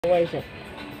Where is it?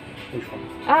 Which one?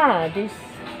 Ah, this.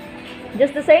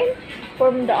 Just the same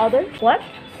from the other? What?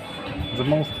 The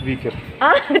most weaker.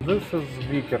 Ah, This is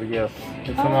weaker, yes.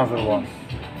 It's another one.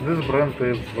 This brand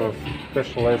is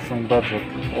specialized in budget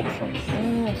options.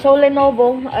 so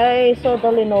Lenovo. I saw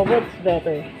the Lenovo. It's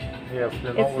better. Yes,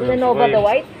 It's Lenovo Lenovo is the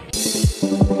way-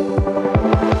 white.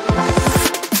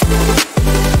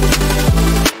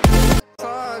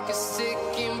 Clock is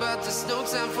ticking, but there's no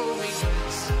time for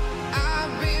regrets.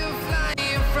 I've been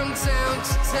flying from town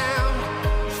to town,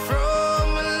 from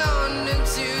London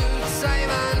to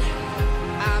Taiwan.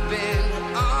 I've been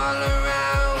all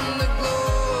around the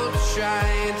globe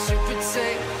trying to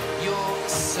protect your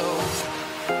soul.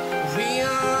 We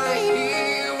are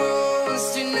heroes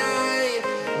tonight.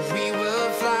 We will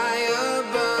fly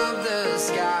above the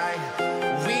sky.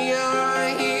 We are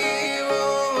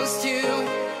heroes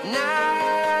tonight.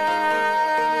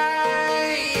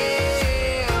 Yeah.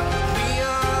 We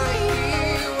are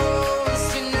heroes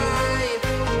tonight.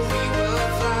 We will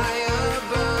fly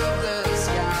above the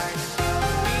sky.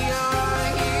 We are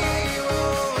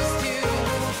heroes tonight.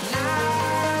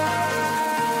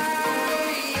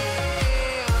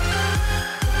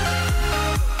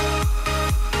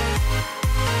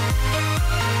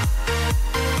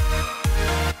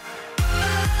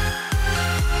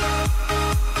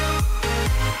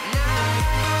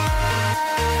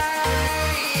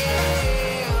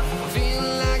 Yeah. Feel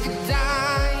like a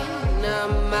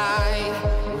dynamite,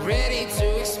 ready to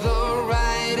explode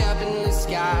right up in the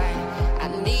sky. I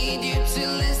need you to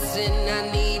listen,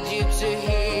 I need you to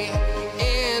hear,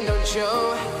 and don't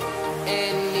show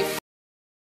any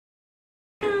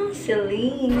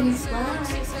Celine's Vlog.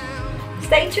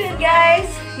 Stay tuned, guys!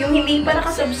 Yung hindi pa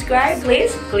nakasubscribe,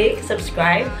 please click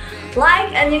subscribe, like,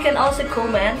 and you can also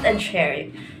comment and share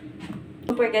it.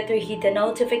 Don't forget to hit the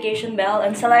notification bell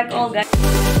and select all, guys.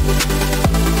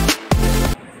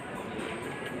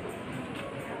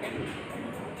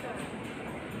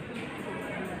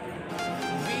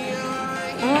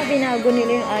 Binago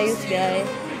nila yung ayos, guys.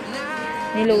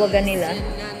 Niluwagan nila.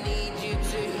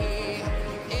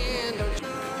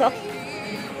 So,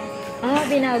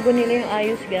 binago nila yung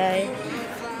ayos, guys.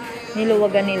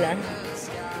 Niluwagan nila.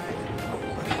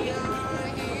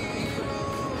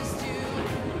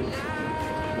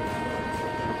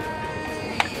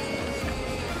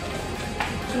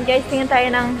 And guys, tingnan tayo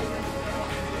ng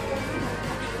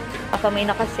baka may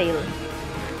naka-sale.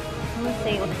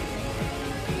 Sale.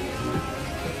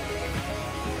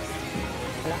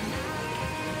 Wala.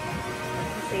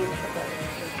 Sale siya pa.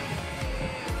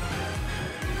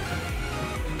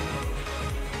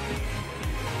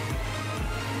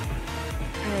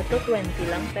 Ito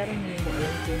 20 lang pero hindi mo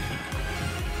alam kung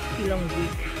ilang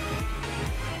week.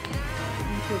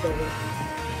 Ito daw.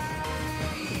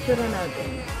 Picture natin.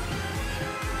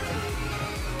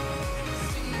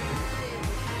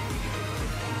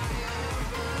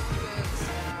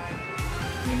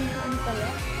 Ano pala?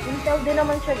 Intel din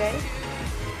naman siya, guys.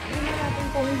 Hindi natin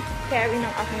kung carry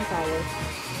ng aking power.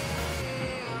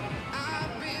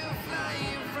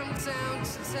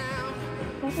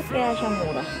 Bakit kaya siya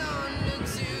mura?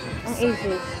 Ang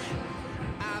Asus.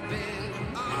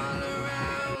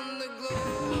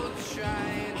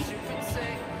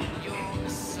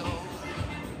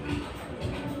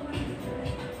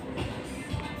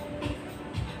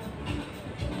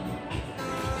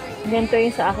 Ganito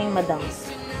yung sa aking madam.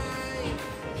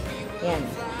 Yan.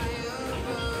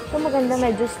 Ito maganda,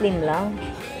 medyo slim lang.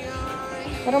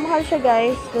 Pero mahal siya,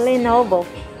 guys. Lenovo.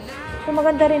 So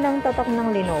maganda rin ang tatak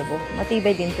ng Lenovo.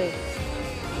 Matibay din to eh.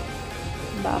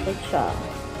 Bakit siya?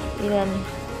 Ilan?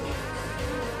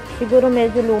 Siguro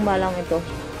medyo luma lang ito.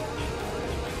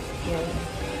 Yan.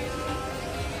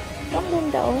 Ito ang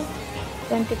ganda oh.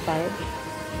 25.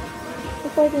 So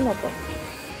pwede na to.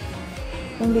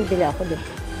 Yung bibili ako din.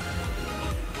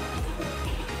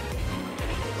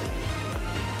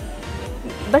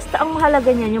 Basta ang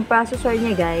mahalaga niyan, yung processor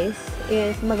niya, guys,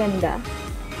 is maganda.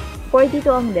 42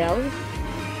 ang Dell.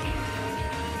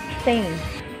 Same.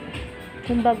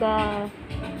 Kumbaga,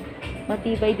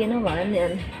 matibay din naman.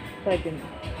 Yan. Pwede na.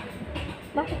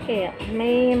 Bakit kaya?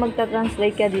 May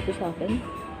magta-translate kaya dito sa akin?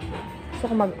 Gusto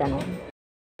ko magtanong.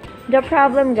 The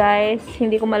problem, guys,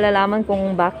 hindi ko malalaman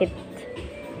kung bakit,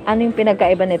 ano yung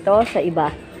pinagkaiba nito sa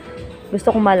iba.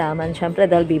 Gusto kong malaman, syempre,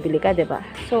 dahil bibili ka, diba?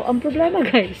 So, ang problema,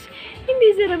 guys, hindi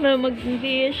sila na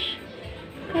mag-English.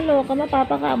 Kaloka,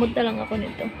 mapapakamot na lang ako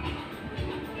nito.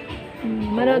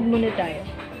 Manood muna tayo.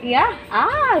 Yeah?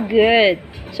 Ah, good.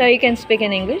 So, you can speak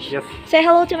in English? Yes. Say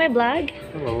hello to my vlog.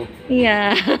 Hello.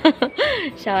 Yeah.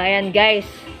 So, ayan, guys.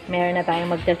 Meron na tayong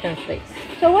mag-translate.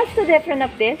 So, what's the difference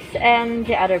of this and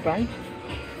the other brand?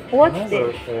 What's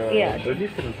Another, this? Yeah. The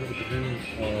difference is between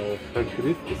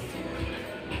characteristics.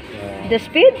 The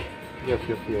speed? Yes,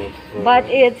 yes, yes. But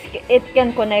it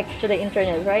can connect to the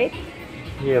internet, right?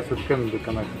 Yes, it can be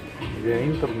connected via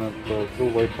internet through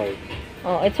Wi-Fi.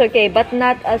 Oh, it's okay, but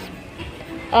not as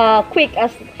quick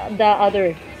as the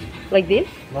other, like this.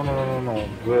 No, no, no, no,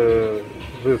 no.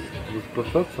 This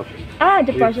processor. Ah,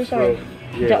 the it's, processor,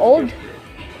 yes, the old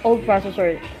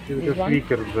processor. It This is one.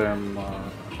 weaker than.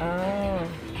 Ah,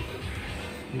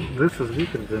 This is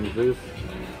weaker than this.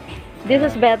 this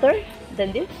is better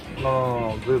than this.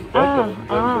 No, this better than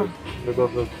ah. this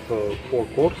because it's 4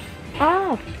 cores.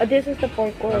 Ah, this is the 4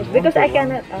 cores And because I one to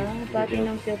cannot. one.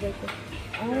 Platinum, silver.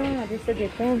 Ah, this is the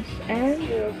difference. And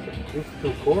Yes, this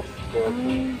 2 cores, but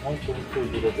also 2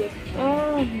 gigabytes.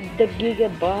 the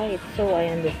gigabyte. So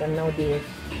I understand now this.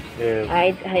 Yes.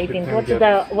 I you think can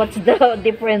what's the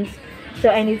difference? So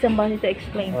I need somebody to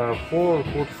explain. 4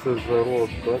 cores is a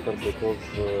lot better because.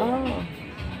 Oh,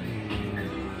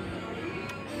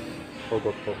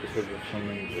 Forgot how to say this in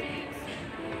English.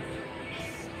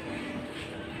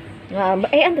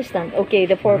 but I understand. Okay,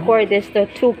 the 4 core is the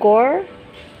 2 core,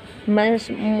 much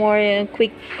more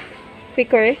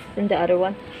quicker than the other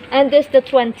one. And this the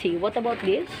 20. What about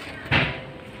this?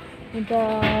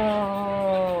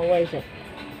 What is it?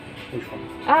 Which one?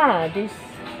 Ah, this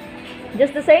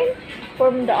just the same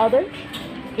from the other?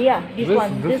 Yeah, this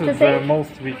one. This Just the is the same.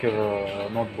 most weaker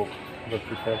notebook that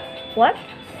we have. What?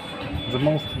 The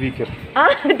most weaker.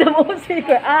 Ah, the most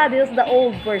quicker. Ah, this is the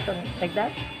old version, like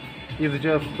that. It's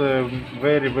just a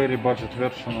very, very budget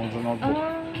version of the notebook.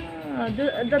 Ah,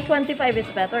 the 25 is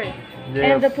better.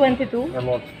 Yes, And the 22? a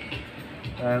lot.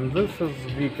 And this is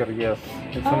weaker, yes.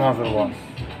 It's Oh. another one.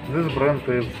 This brand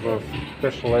is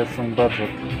specialized in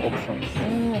budget options.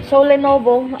 So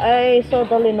Lenovo, I saw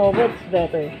the Lenovo, it's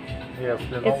better. Yes,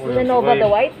 It's Lenovo Lenovo is the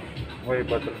white? way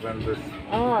better than this.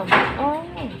 Ah, oh.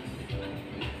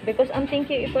 Because I'm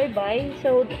thinking if I buy,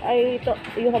 so I thought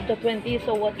you have the 20,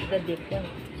 so what's the difference?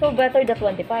 So better the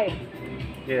 25.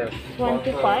 Yes.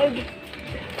 25?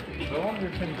 The only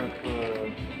thing that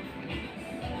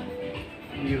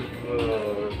is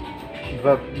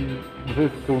that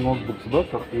these 2 notebooks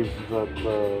better is that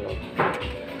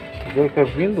they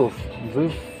have Windows.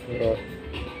 This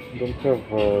don't have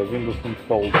Windows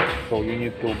installed, so you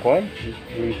need to buy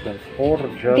this or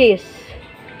just This.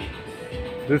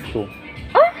 these 2.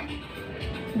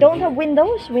 Don't have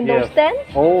Windows? Windows Yes.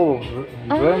 10? All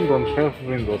of them don't have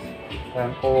Windows,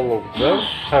 and all of them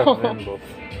have Windows.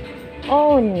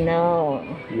 Oh no.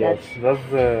 Yes, that's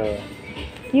the.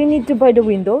 You need to buy the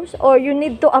Windows or you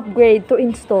need to upgrade to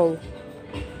install.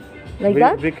 Like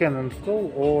that? We can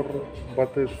install,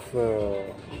 but it's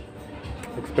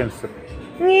expensive.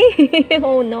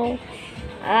 Oh no.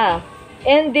 Ah.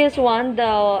 And this one,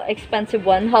 the expensive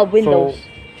one, have Windows.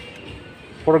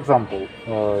 For example,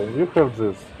 you have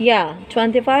this. Yeah,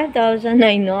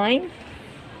 25,099.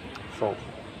 So,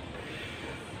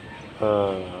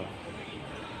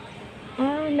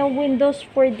 No Windows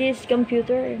for this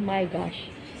computer. My gosh.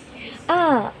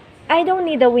 I don't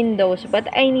need a Windows, but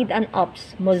I need an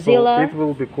apps. so Mozilla. it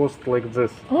will be cost like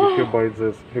this if you buy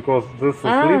this, because this is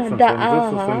license the- and this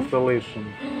is installation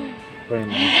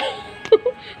payment.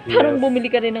 Parang Yes. bumili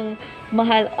ka rin ng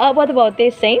mahal. What about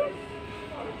this? Same?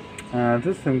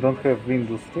 This thing don't have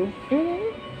Windows too.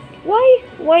 Why?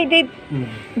 Why they?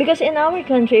 Because in our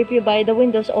country, if you buy the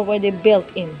Windows already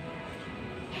built in.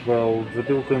 Well, the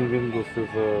built-in Windows is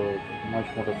much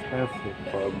more expensive,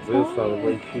 but these are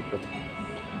way cheaper.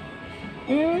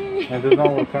 And in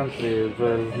our country,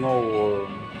 there is no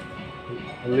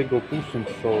legal pushing,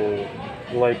 so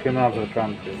like in other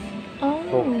countries.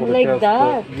 So for Like just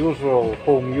that. usual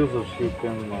home users, you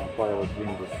can pirate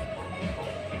Windows.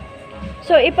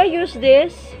 So if I use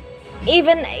this,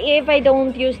 even if I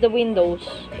don't use the Windows,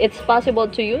 it's possible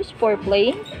to use for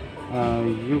playing.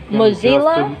 You can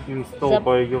Mozilla, just install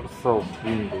by yourself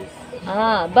Windows.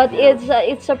 But Yeah.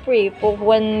 it's a free for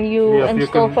when you Yes, you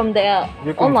install can- from the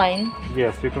you can- online.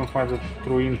 Yes, you can find it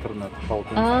through internet how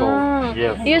to install.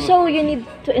 Yes. So you need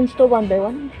to install one by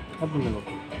one. Одну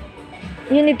минуту.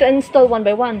 You need to install one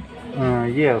by one.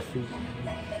 Yes.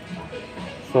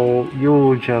 So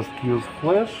you just use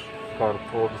flash card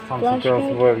or something Flash else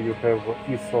card? where you have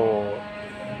ISO.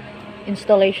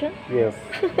 Installation. Yes.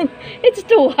 It's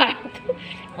too hard.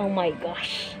 Oh my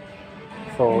gosh.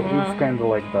 So it's kind of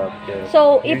like that. Yes.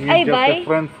 So you if need I just buy- a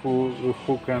friend who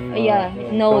can know help you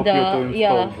to the- install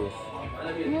yeah.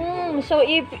 this. So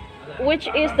if which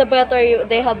is the better?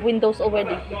 They have Windows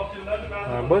already.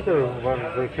 Better when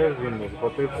they have Windows,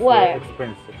 but it's Why?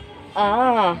 expensive.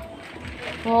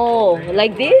 Oh,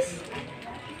 like this?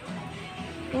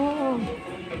 Oh.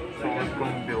 So it's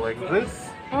going to be like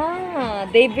this. Ah,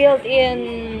 they built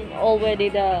in already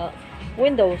the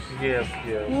windows. Yes,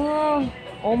 yes.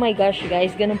 Oh my gosh,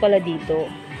 guys, ganun pala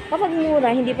dito. Kapag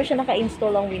mura, hindi pa siya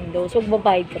naka-install ang Windows, huwag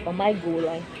babayad ka pa, may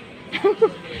gulay.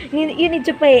 You need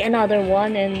to pay another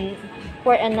one and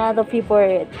for another fee for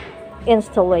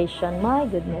installation. My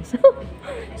goodness.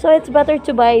 So it's better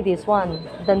to buy this one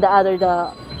than the other,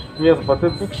 the Yes, but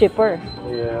it's cheaper.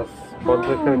 yes, but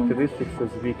the characteristics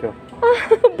is weaker.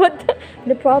 But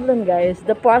the problem, guys,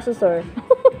 the processor.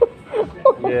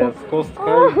 Yes, cost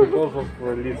high because of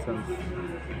license.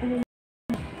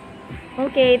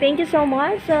 Okay, thank you so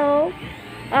much. So,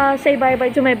 say bye-bye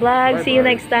to my vlog. See you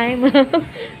Bye-bye. next time.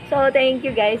 So, thank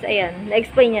you guys. Ayan,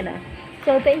 na-explain niya na.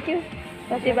 So, thank you.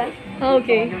 Pati ba?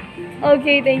 Okay.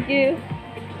 Okay, thank you.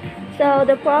 So,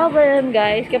 the problem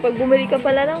guys, kapag bumili ka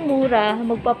pala ng mura,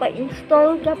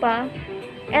 magpapa-install ka pa,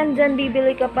 and then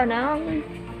bibili ka pa ng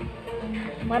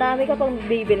marami ka pang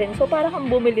bibilin. So, para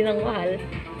kang bumili ng mahal.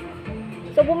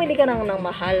 So, bumili ka ng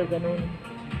mahal. Ganun.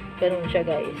 Ganun siya,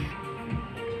 guys.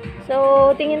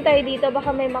 So, tingin tayo dito.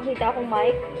 Baka may makita akong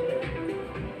mic.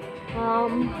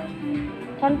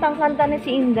 Kantang-kanta na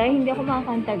si Inday. Hindi ako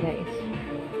makakanta, guys.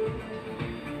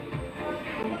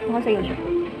 Nakasayaw siya.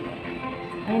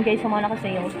 Ayan, guys. Sama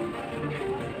nakasayaw.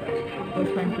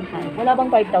 425. Wala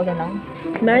bang 5,000 lang?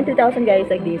 Meron 2,000, guys,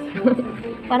 like this.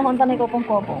 Parang kanta na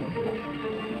kopong-kopong.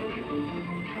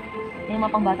 Yan yung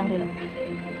mga pang batang relo.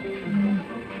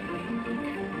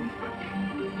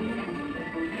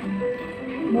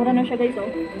 Mura na siya, guys,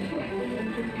 oh.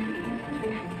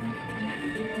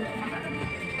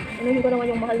 Anuhin ko naman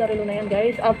yung mahal na relo na yan,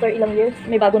 guys. After ilang years,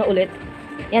 may bago na ulit.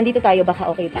 Yan, dito tayo, baka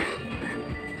okay pa.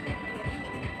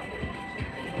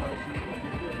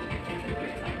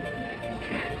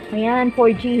 Ayan,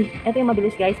 4G. Ito yung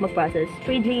mabilis, guys, mag-process.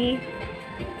 3G.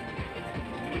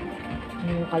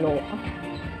 Kaloka.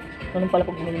 Ganun pala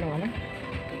pag bumili ng ano.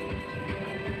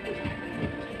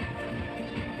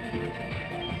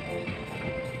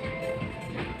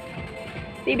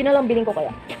 TV na lang bilhin ko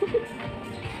kaya.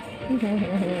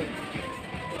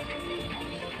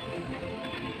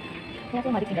 Kaya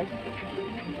sa'yo marik guys.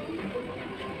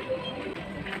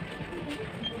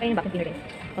 Kaya yung bakit pinagay.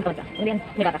 Pagtawad ka. Ano yan?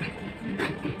 May bata ka.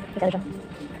 Kasi ano siya?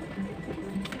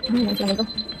 Ano siya naman ito?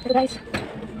 Ito guys.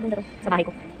 Ganda to. Sa bahay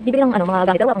ko. Bibili ng ano, mga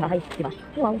gamit. Pero wala akong bahay. Diba?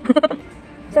 Wow.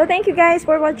 So thank you guys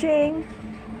for watching.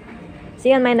 See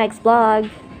you on my next vlog.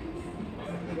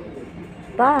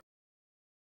 Bye.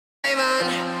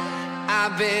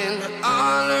 I've been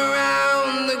all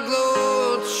around the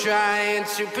globe trying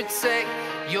to protect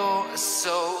your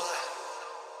soul.